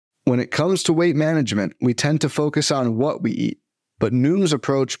When it comes to weight management, we tend to focus on what we eat, but Noom's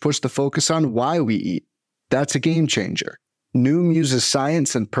approach puts the focus on why we eat. That's a game changer. Noom uses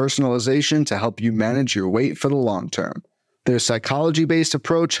science and personalization to help you manage your weight for the long term. Their psychology-based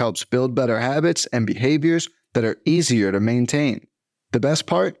approach helps build better habits and behaviors that are easier to maintain. The best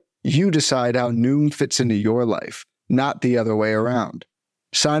part? You decide how Noom fits into your life, not the other way around.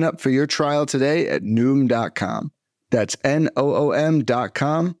 Sign up for your trial today at Noom.com. That's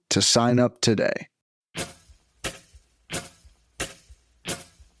Noom.com to sign up today.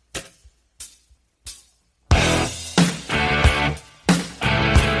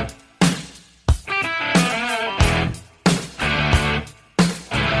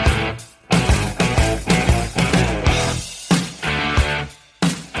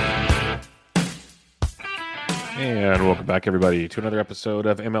 And welcome back, everybody, to another episode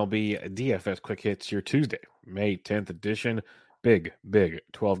of MLB DFS Quick Hits, your Tuesday, May 10th edition. Big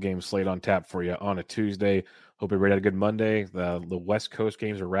 12-game slate on tap for you on a Tuesday. Hope everybody had a good Monday. The West Coast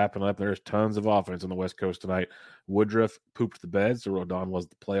games are wrapping up. There's tons of offense on the West Coast tonight. Woodruff pooped the bed, so Rodon was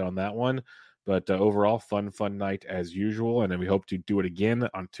the play on that one. But overall, fun night as usual. And then we hope to do it again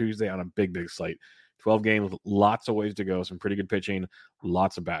on Tuesday on a big slate. 12 games, lots of ways to go, some pretty good pitching,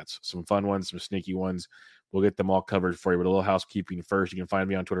 lots of bats, some fun ones, some sneaky ones. We'll get them all covered for you. But a little housekeeping first. You can find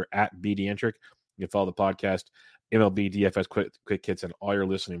me on Twitter at BDentric. You can follow the podcast, MLB DFS Quick Hits, on all your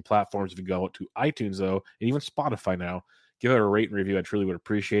listening platforms. If you go to iTunes, though, and even Spotify now, give it a rate and review. I truly would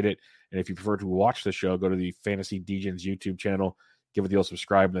appreciate it. And if you prefer to watch the show, go to the Fantasy Degens YouTube channel. Give it the old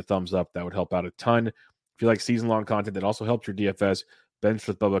subscribe and a thumbs up. That would help out a ton. If you like season-long content that also helps your DFS, Bench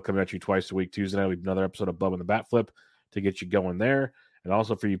with Bubba coming at you twice a week. Tuesday night, we have another episode of Bubba and the Bat Flip to get you going there. And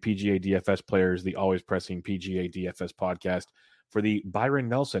also for you PGA DFS players, the always pressing PGA DFS podcast for the Byron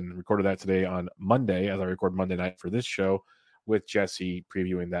Nelson. Recorded that today on Monday, as I record Monday night for this show, with Jesse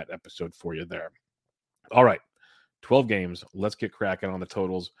previewing that episode for you there. All right, 12 games. Let's get cracking on the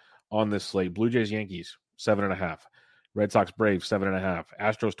totals on this slate. Blue Jays Yankees 7.5, Red Sox Braves 7.5,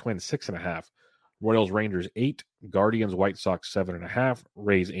 Astros Twins 6.5, Royals Rangers 8, Guardians White Sox 7.5,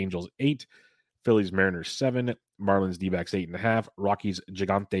 Rays Angels 8, Phillies Mariners 7, Marlins D-backs 8.5, Rockies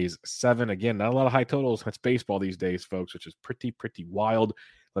Gigantes 7. Again, not a lot of high totals. That's baseball these days, folks, which is pretty wild.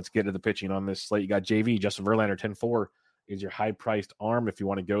 Let's get to the pitching on this slate. You got JV, Justin Verlander, 10-4 is your high-priced arm if you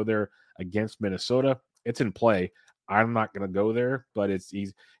want to go there against Minnesota. It's in play. I'm not going to go there, but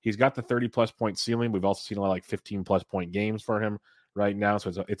he's got the 30-plus point ceiling. We've also seen a lot of like 15-plus point games for him right now,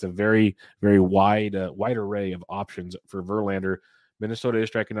 so it's a very wide array of options for Verlander. Minnesota is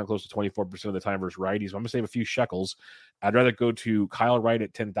striking out close to 24% of the time versus righties. I'm going to save a few shekels. I'd rather go to Kyle Wright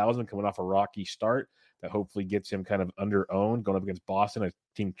at 10,000 coming off a rocky start that hopefully gets him kind of under-owned going up against Boston, a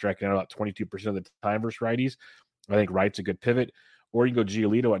team striking out about 22% of the time versus righties. I think Wright's a good pivot. Or you can go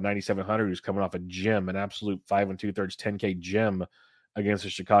Giolito at 9,700, who's coming off a gem, an absolute 5 2/3 10K gem against the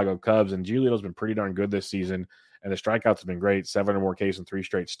Chicago Cubs. And Giolito's been pretty darn good this season, and the strikeouts have been great, 7 or more Ks in 3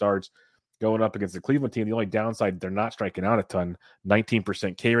 straight starts. Going up against the Cleveland team, the only downside, they're not striking out a ton.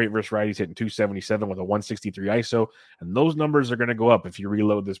 19% K rate versus righties, hitting 277 with a 163 ISO. And those numbers are going to go up if you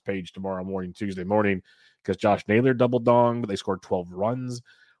reload this page tomorrow morning, Tuesday morning, because Josh Naylor double-donged. They scored 12 runs.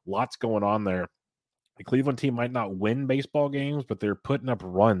 Lots going on there. The Cleveland team might not win baseball games, but they're putting up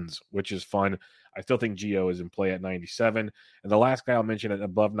runs, which is fun. I still think Gio is in play at 97. And the last guy I'll mention at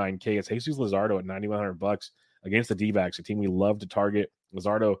above 9K is Jesus Luzardo at $9,100 against the D-backs, a team we love to target.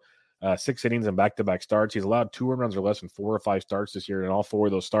 Luzardo, 6 innings and back-to-back starts. He's allowed 2 runs or less in 4 or 5 starts this year. In all 4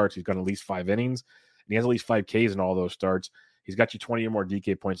 of those starts, he's gone at least 5 innings. And he has at least 5 Ks in all those starts. He's got you 20 or more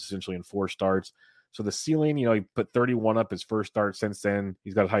DK points essentially in 4 starts. So the ceiling, he put 31 up his first start since then.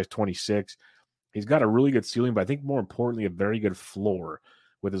 He's got as high as 26. He's got a really good ceiling, but I think more importantly, a very good floor.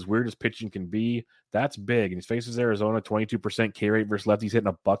 With as weird as pitching can be, that's big. And he faces Arizona, 22% K rate versus lefties, hitting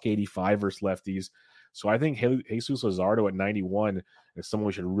a $185 versus lefties. So I think Jesus Luzardo at 91 is someone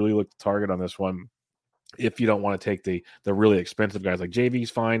we should really look to target on this one. If you don't want to take the really expensive guys, like JV's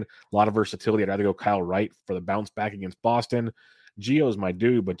fine, a lot of versatility. I'd rather go Kyle Wright for the bounce back against Boston. Gio's my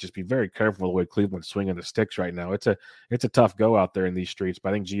dude, but just be very careful the way Cleveland's swinging the sticks right now. It's a tough go out there in these streets, but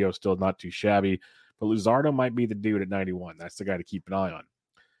I think Gio's still not too shabby. But Luzardo might be the dude at 91. That's the guy to keep an eye on.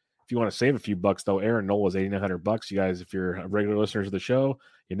 If you want to save a few bucks, though, Aaron Nola's $8,900. You guys, if you're regular listeners of the show,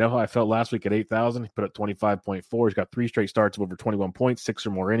 you know how I felt last week at 8,000. He put up 25.4. He's got 3 straight starts of over 21 points, 6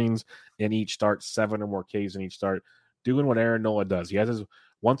 or more innings in each start, 7 or more Ks in each start. Doing what Aaron Nola does. He has his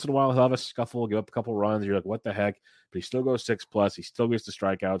once in a while he'll have a scuffle, give up a couple runs. You're like, what the heck? But he still goes 6+. He still gets the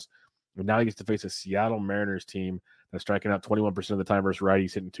strikeouts. And now he gets to face a Seattle Mariners team that's striking out 21% of the time versus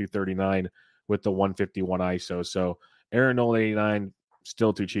righties, hitting 239 with the 151 ISO. So Aaron Nola 89.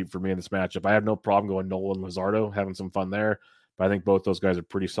 still too cheap for me in this matchup. I have no problem going Nola and Luzardo, having some fun there, but I think both those guys are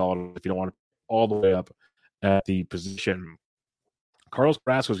pretty solid if you don't want to all the way up at the position. Carlos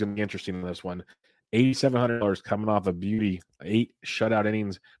Carrasco is going to be interesting in this one. $8,700 coming off a beauty, 8 shutout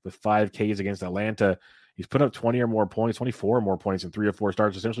innings with 5 Ks against Atlanta. He's put up 20 or more points, 24 or more points in 3 or 4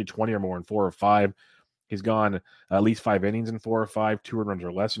 starts, essentially 20 or more in 4 or 5. He's gone at least 5 innings in 4 or 5, 2 runs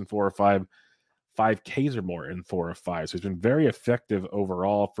or less in 4 or 5, 5 Ks or more in 4 or 5. So he's been very effective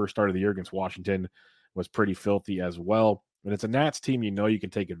overall. First start of the year against Washington was pretty filthy as well. And it's a Nats team you can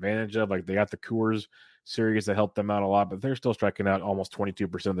take advantage of. Like, they got the Coors series that helped them out a lot, but they're still striking out almost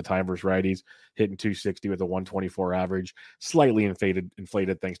 22% of the time versus righties, hitting 260 with a 124 average, slightly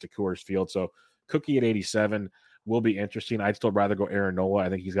inflated thanks to Coors Field. So Cookie at 87 will be interesting. I'd still rather go Aaron Nola. I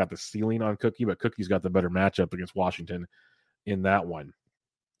think he's got the ceiling on Cookie, but Cookie's got the better matchup against Washington in that one.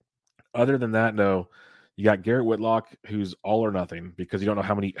 Other than that, though, you got Garrett Whitlock, who's all or nothing because you don't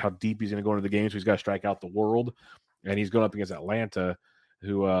know how deep he's going to go into the game, so he's got to strike out the world. And he's going up against Atlanta,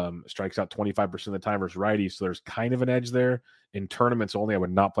 who strikes out 25% of the time versus righties. So there's kind of an edge there. In tournaments only, I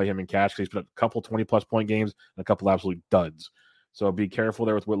would not play him in cash because he's put up a couple 20-plus point games and a couple absolute duds. So be careful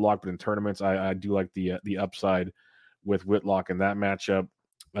there with Whitlock. But in tournaments, I do like the upside with Whitlock in that matchup.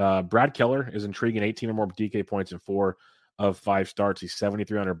 Brad Keller is intriguing, 18 or more DK points in 4 of 5 starts. He's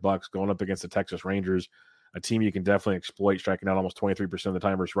 $7,300 going up against the Texas Rangers, a team you can definitely exploit, striking out almost 23% of the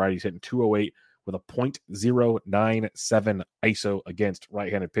time versus righties, hitting 208 with a .097 ISO against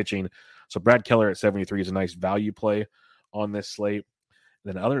right-handed pitching. So Brad Keller at 73 is a nice value play on this slate.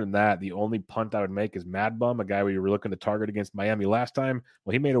 And then other than that, the only punt I would make is Mad Bum, a guy we were looking to target against Miami last time.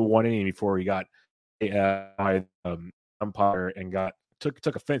 Well, he made a 1 inning before he got umpire and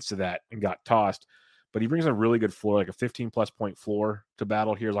took offense to that and got tossed. But he brings a really good floor, like a 15-plus point floor to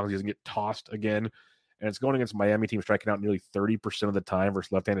battle here as long as he doesn't get tossed again. And it's going against Miami team striking out nearly 30% of the time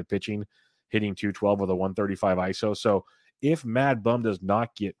versus left-handed pitching, hitting 212 with a 135 ISO. So if Mad Bum does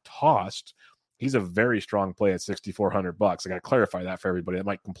not get tossed, he's a very strong play at $6,400. I got to clarify that for everybody that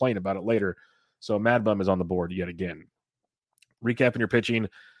might complain about it later. So Mad Bum is on the board yet again. Recapping your pitching,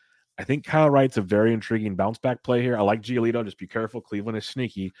 I think Kyle Wright's a very intriguing bounce back play here. I like Giolito. Just be careful. Cleveland is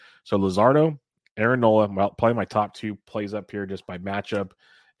sneaky. So Luzardo, Aaron Nola, probably my top 2 plays up here just by matchup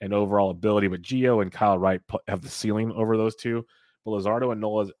and overall ability. But Gio and Kyle Wright have the ceiling over those two. But Luzardo and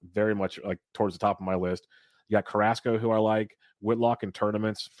Nola is very much like towards the top of my list. You got Carrasco, who I like, Whitlock in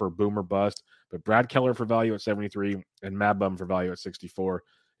tournaments for boom or bust, but Brad Keller for value at 73 and Mad Bum for value at 64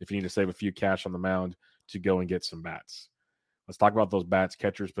 if you need to save a few cash on the mound to go and get some bats. Let's talk about those bats.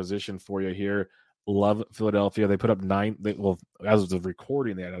 Catcher's position for you here. Love Philadelphia. They put up 9. As of the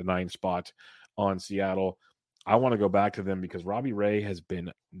recording, they had a 9 spot on Seattle. I want to go back to them because Robbie Ray has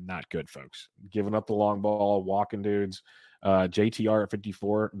been not good, folks. Giving up the long ball, walking dudes. JTR at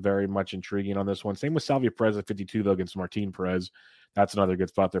 54, very much intriguing on this one. Same with Salvia Perez at 52, though, against Martin Perez. That's another good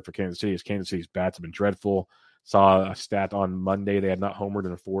spot there for Kansas City, as Kansas City's bats have been dreadful. Saw a stat on Monday. They had not homered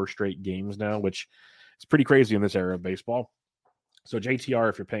in 4 straight games now, which is pretty crazy in this era of baseball. So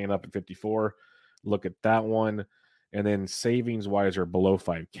JTR, if you're paying up at 54, look at that one. And then savings-wise, or below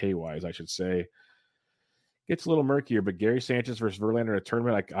 5K-wise, I should say, gets a little murkier, but Gary Sanchez versus Verlander in a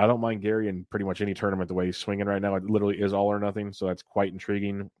tournament, I don't mind Gary in pretty much any tournament the way he's swinging right now. It literally is all or nothing, so that's quite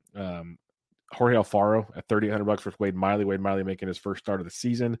intriguing. Jorge Alfaro at $3,800 versus Wade Miley. Wade Miley making his first start of the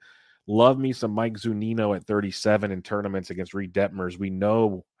season. Love me some Mike Zunino at 37 in tournaments against Reed Detmers. We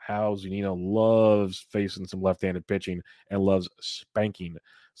know how Zunino loves facing some left-handed pitching and loves spanking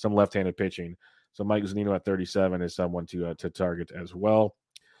some left-handed pitching. So Mike Zunino at 37 is someone to target as well.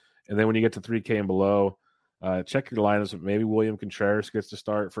 And then when you get to 3K and below, check your lineups. Maybe William Contreras gets to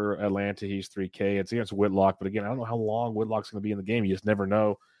start for Atlanta. He's 3K. It's against Whitlock, but again, I don't know how long Whitlock's going to be in the game. You just never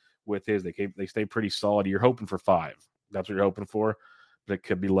know with his. They stay pretty solid. You're hoping for 5. That's what you're hoping for, but it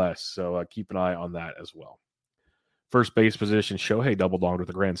could be less. So keep an eye on that as well. First base position, Shohei double-donged with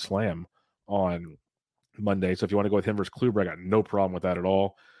a grand slam on Monday. So if you want to go with him versus Kluber, I got no problem with that at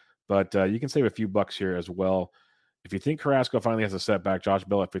all. But you can save a few bucks here as well. If you think Carrasco finally has a setback, Josh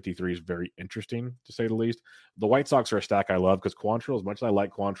Bell at 53 is very interesting, to say the least. The White Sox are a stack I love because Quantrill, as much as I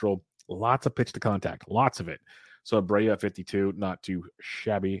like Quantrill, lots of pitch to contact, lots of it. So Abreu at 52, not too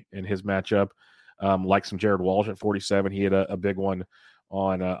shabby in his matchup. Like some Jared Walsh at 47. He had a big one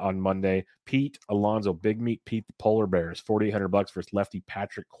on Monday. Pete Alonso, Big Meat Pete, the Polar Bears, $4,800 versus lefty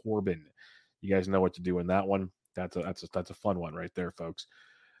Patrick Corbin. You guys know what to do in that one. That's a fun one right there, folks.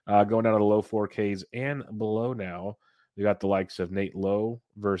 Going down to the low 4Ks and below now, we got the likes of Nate Lowe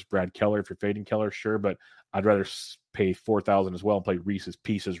versus Brad Keller. If you're fading Keller, sure, but I'd rather pay $4,000 as well and play Reese's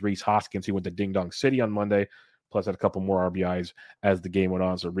Pieces. Reese Hoskins, he went to Ding Dong City on Monday, plus had a couple more RBIs as the game went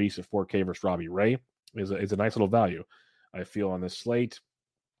on. So Reese at 4K versus Robbie Ray is a nice little value, I feel, on this slate.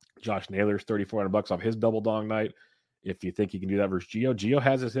 Josh Naylor's $3,400 off his double dong night. If you think you can do that versus Gio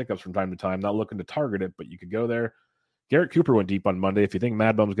has his hiccups from time to time. Not looking to target it, but you could go there. Garrett Cooper went deep on Monday. If you think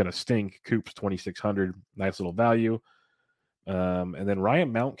Mad Bum's going to stink, Coop's 2,600, nice little value. And then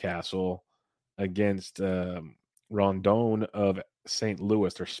Ryan Mountcastle against Rondon of St.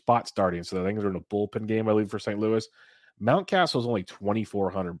 Louis. They're spot starting, so the things are in a bullpen game, I believe, for St. Louis. Mountcastle is only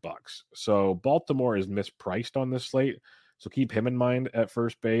 $2,400. So Baltimore is mispriced on this slate. So keep him in mind at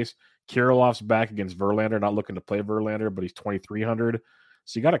first base. Kirilloff's back against Verlander, not looking to play Verlander, but he's 2,300.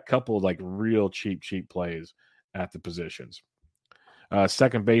 So you got a couple of like real cheap plays at the positions.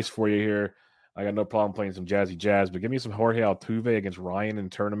 Second base for you here. I got no problem playing some jazzy jazz, but give me some Jorge Altuve against Ryan in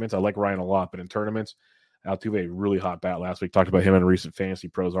tournaments. I like Ryan a lot, but in tournaments, Altuve, really hot bat last week. Talked about him in a recent Fantasy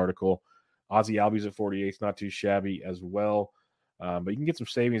Pros article. Ozzie Albies at 48, not too shabby as well. But you can get some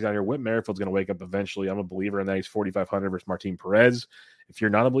savings out here. Whit Merrifield's going to wake up eventually. I'm a believer in that. He's 4,500 versus Martin Perez. If you're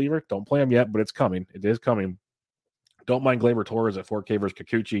not a believer, don't play him yet, but it's coming. It is coming. Don't mind Gleyber Torres at 4K versus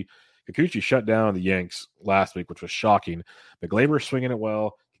Kikuchi. Kikuchi shut down the Yanks last week, which was shocking. But Gleyber's swinging it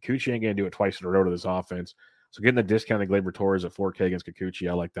well. Kikuchi ain't going to do it twice in a row to this offense. So getting the discounted Gleyber Torres at 4K against Kikuchi,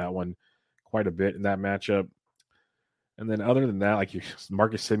 I like that one quite a bit in that matchup. And then other than that, like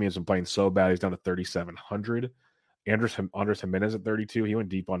Marcus Simeon's been playing so bad, he's down to 3,700. Andres Jimenez at 32. He went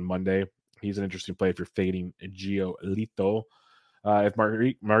deep on Monday. He's an interesting play if you're fading Giolito. If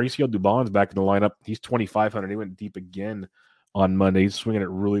Mauricio Dubon's back in the lineup, he's 2,500. He went deep again on Monday. He's swinging it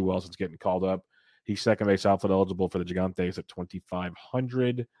really well since getting called up. He's second base outfield eligible for the Gigantes at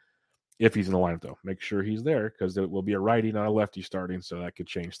 2,500. If he's in the lineup, though, make sure he's there because it will be a righty, not a lefty starting, so that could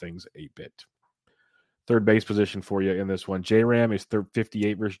change things a bit. Third base position for you in this one. J-Ram is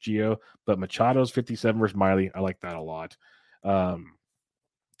 58 versus Gio, but Machado's 57 versus Miley. I like that a lot. And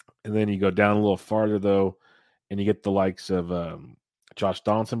then you go down a little farther, though, and you get the likes of Josh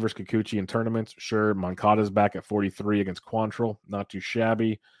Donaldson versus Kikuchi in tournaments. Sure, Moncada's back at 43 against Quantrill. Not too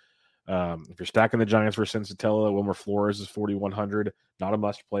shabby. If you're stacking the Giants versus Sensatella, Wilmer Flores is 4,100. Not a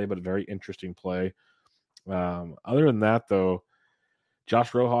must play, but a very interesting play. Other than that, though,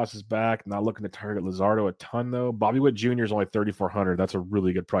 Josh Rojas is back. Not looking to target Luzardo a ton, though. Bobby Witt Jr. is only 3,400. That's a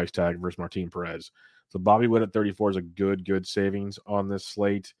really good price tag versus Martin Perez. So Bobby Witt at 34 is a good savings on this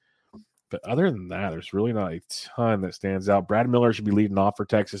slate. But other than that, there's really not a ton that stands out. Brad Miller should be leading off for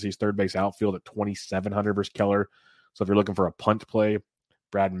Texas. He's third base outfield at 2,700 versus Keller. So if you're looking for a punt play,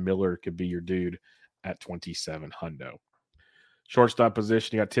 Brad Miller could be your dude at 2,700. Shortstop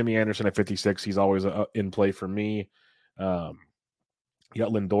position, you got Timmy Anderson at 56. He's always in play for me. You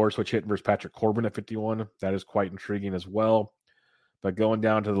got Lindor switch hitting versus Patrick Corbin at 51. That is quite intriguing as well. But going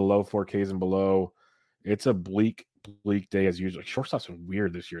down to the low 4Ks and below, it's a bleak day as usual. Shortstop's been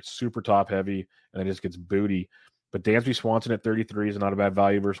weird this year. It's super top heavy, and then it just gets booty. But Dansby Swanson at 33 is not a bad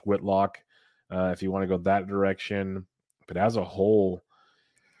value versus Whitlock if you want to go that direction. But as a whole,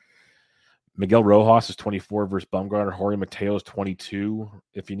 Miguel Rojas is 24 versus Bumgarner. Jorge Mateo is 22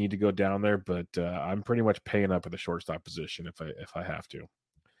 if you need to go down there. But I'm pretty much paying up at the shortstop position if I have to.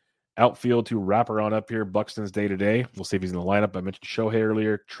 Outfield to wrap around up here. Buxton's day-to-day. We'll see if he's in the lineup. I mentioned Shohei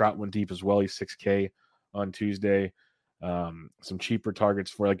earlier. Trout went deep as well. He's 6K on Tuesday. Some cheaper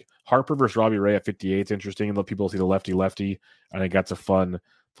targets for like Harper versus Robbie Ray at 58. It's interesting. And let people see the lefty. I think that's a fun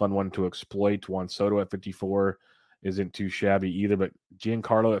one to exploit. Juan Soto at 54 isn't too shabby either. But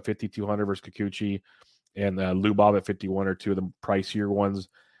Giancarlo at 5,200 versus Kikuchi and Lou Bob at 51 are two of the pricier ones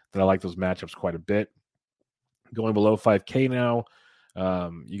that I like those matchups quite a bit. Going below 5K now.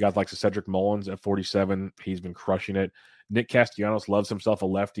 You got like Cedric Mullins at 47. He's been crushing it. Nick Castellanos loves himself a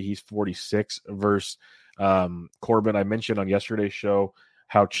lefty. He's 46 versus Corbin. I mentioned on yesterday's show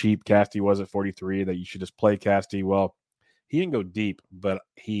how cheap Casty was at 43, that you should just play Casty. Well, he didn't go deep, but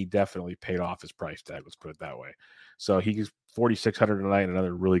he definitely paid off his price tag. Let's put it that way. So he's 4,600 tonight,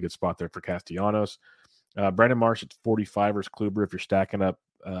 another really good spot there for Castellanos. Brandon Marsh at 45 versus Kluber. If you're stacking up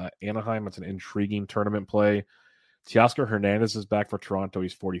Anaheim, it's an intriguing tournament play. Teoscar Hernandez is back for Toronto.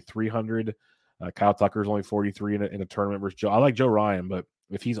 He's 4,300. Kyle Tucker's only 43 in a tournament versus Joe. I like Joe Ryan, but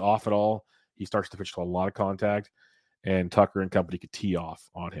if he's off at all, he starts to pitch to a lot of contact, and Tucker and company could tee off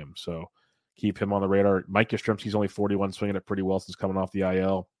on him. So keep him on the radar. Mike Yastrzemski's only 41, swinging it pretty well since coming off the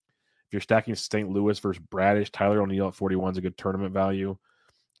IL. If you're stacking St. Louis versus Bradish, Tyler O'Neill at 41 is a good tournament value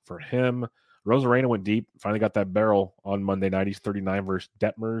for him. Rosarena went deep. Finally got that barrel on Monday night. He's 39 versus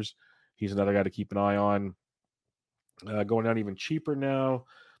Detmers. He's another guy to keep an eye on. Going down even cheaper now.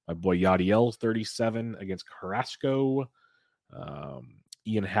 My boy Yadiel's 37 against Carrasco.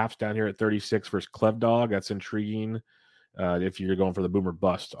 Ian Happ's down here at 36 versus Clev Dog. That's intriguing if you're going for the boomer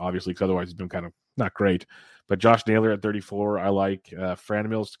bust, obviously, because otherwise he's been kind of not great. But Josh Naylor at 34, I like.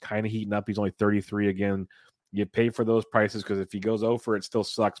 Franmil's kind of heating up. He's only 33 again. You pay for those prices because if he goes over, it still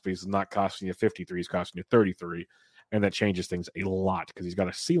sucks, but he's not costing you 53. He's costing you 33. And that changes things a lot because he's got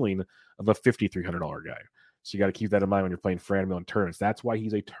a ceiling of a $5,300 guy. So you got to keep that in mind when you're playing Franmil in tournaments. That's why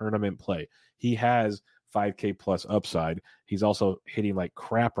he's a tournament play. He has 5K plus upside. He's also hitting like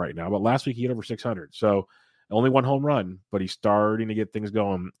crap right now. But last week he hit over 600. So only one home run, but he's starting to get things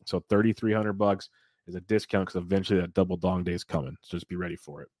going. So $3,300 is a discount because eventually that double dong day is coming. So just be ready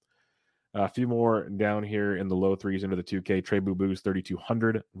for it. A few more down here in the low threes into the 2K. Trey Boo Boo's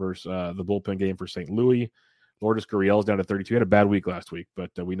 3,200 versus the bullpen game for St. Louis. Lourdes Gurriel's down to 32. He had a bad week last week,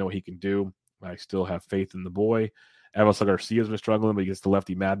 but we know he can do. I still have faith in the boy. Avisel Garcia's been struggling, but he gets the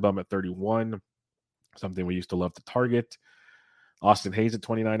lefty Mad Bum at 31. Something we used to love to target. Austin Hayes at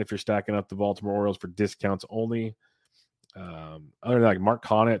 29 if you're stacking up the Baltimore Orioles for discounts only. Other than that, like Mark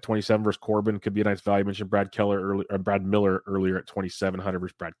Canha at 27 versus Corbin could be a nice value. I mentioned Brad Miller earlier at 2,700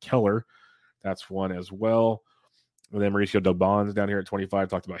 versus Brad Keller. That's one as well. And then Mauricio Dobon's down here at 25.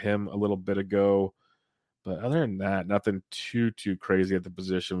 Talked about him a little bit ago. But other than that, nothing too crazy at the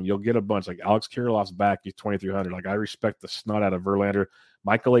position. You'll get a bunch. Like Alex Kirilloff's back. He's 2,300. Like I respect the snot out of Verlander.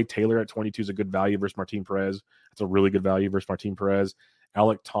 Michael A. Taylor at 22 is a good value versus Martin Perez. That's a really good value versus Martin Perez.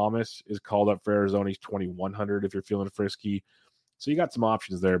 Alec Thomas is called up for Arizona. He's 2,100 if you're feeling frisky. So you got some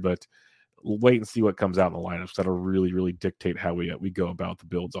options there, but wait and see what comes out in the lineups. That'll really dictate how we go about the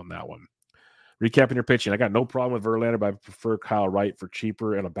builds on that one. Recapping your pitching, I got no problem with Verlander, but I prefer Kyle Wright for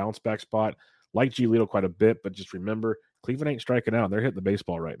cheaper and a bounce back spot. Like Giolito quite a bit, but just remember, Cleveland ain't striking out. They're hitting the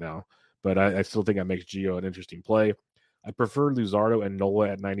baseball right now. But I still think that makes Gio an interesting play. I prefer Luzardo and Nola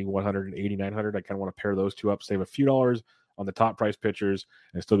at 9,100 and 8,900. I kind of want to pair those two up, save a few dollars on the top price pitchers,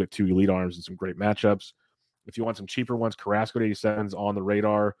 and still get two elite arms and some great matchups. If you want some cheaper ones, Carrasco at 87 is on the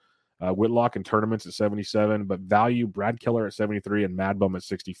radar. Whitlock in tournaments at 77, but value Brad Keller at 73 and Mad Bum at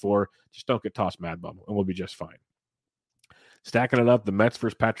 64. Just don't get tossed Mad Bum, and we'll be just fine. Stacking it up, the Mets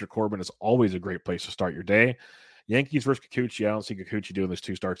versus Patrick Corbin is always a great place to start your day. Yankees versus Kikuchi. I don't see Kikuchi doing this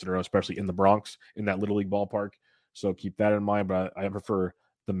 2 starts in a row, especially in the Bronx, in that Little League ballpark. So keep that in mind, but I prefer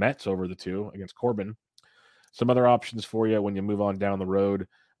the Mets over the 2 against Corbin. Some other options for you when you move on down the road.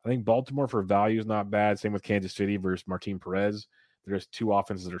 I think Baltimore for value is not bad. Same with Kansas City versus Martin Perez. There's 2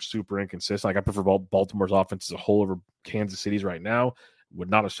 offenses that are super inconsistent. Like I prefer Baltimore's offense as a whole over Kansas City's right now. Would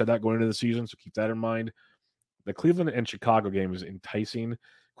not have said that going into the season, so keep that in mind. The Cleveland and Chicago game is enticing.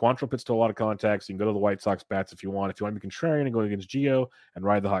 Quantrill pitched to a lot of contacts. You can go to the White Sox bats if you want. If you want to be contrarian and go against Gio and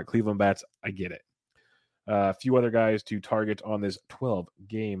ride the hot Cleveland bats, I get it. A few other guys to target on this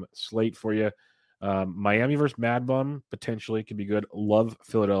 12-game slate for you. Miami versus Mad Bum potentially could be good. Love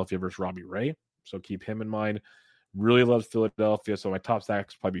Philadelphia versus Robbie Ray, so keep him in mind. Really loves Philadelphia, so my top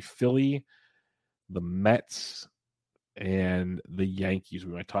stacks probably be Philly, the Mets, and the Yankees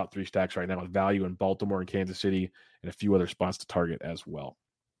will be my top 3 stacks right now with value in Baltimore and Kansas City and a few other spots to target as well.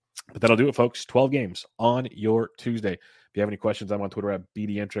 But that'll do it, folks. 12 games on your Tuesday. If you have any questions, I'm on Twitter at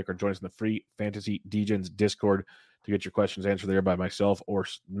BDentric or join us in the free Fantasy Degens Discord to get your questions answered there by myself or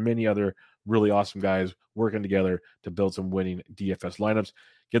many other really awesome guys working together to build some winning DFS lineups.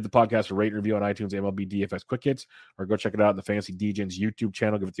 Give the podcast a rate and review on iTunes, MLB DFS Quick Hits, or go check it out on the Fantasy Degens YouTube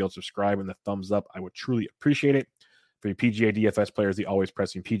channel. Give it the old subscribe and the thumbs up. I would truly appreciate it. For your PGA DFS players, the always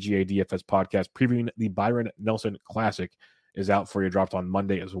pressing PGA DFS podcast previewing the Byron Nelson Classic is out for you, dropped on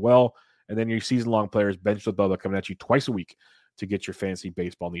Monday as well. And then your season-long players, Bench with Bubba, coming at you twice a week to get your fantasy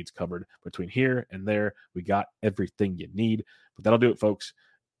baseball needs covered. Between here and there, we got everything you need. But that'll do it, folks.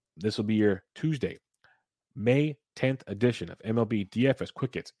 This will be your Tuesday, May 10th edition of MLB DFS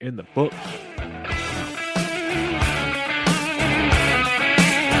Quick Hits in the books.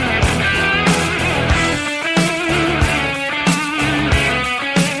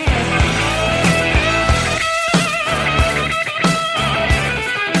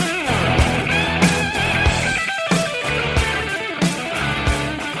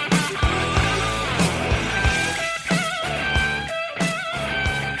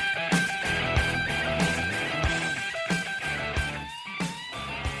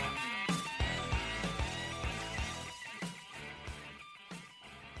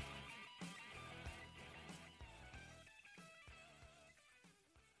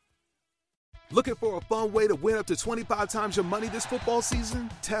 Looking for a fun way to win up to 25 times your money this football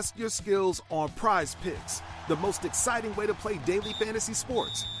season? Test your skills on Prize Picks, the most exciting way to play daily fantasy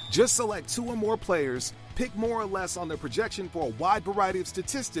sports. Just select 2 or more players, pick more or less on their projection for a wide variety of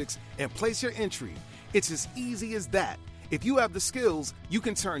statistics, and place your entry. It's as easy as that. If you have the skills, you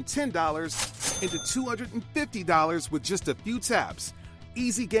can turn $10 into $250 with just a few taps.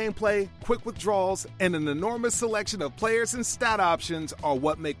 Easy gameplay, quick withdrawals, and an enormous selection of players and stat options are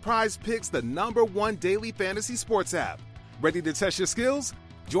what make Prize Picks the #1 daily fantasy sports app. Ready to test your skills?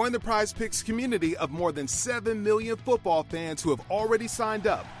 Join the Prize Picks community of more than 7 million football fans who have already signed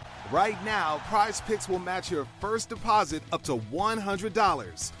up. Right now, Prize Picks will match your first deposit up to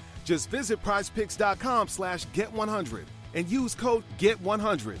 $100. Just visit prizepicks.com/get100 and use code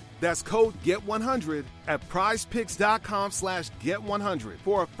GET100. That's code GET100 at prizepicks.com/get100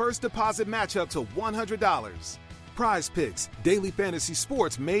 for a first deposit match up to $100. Prize Picks, daily fantasy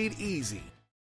sports made easy.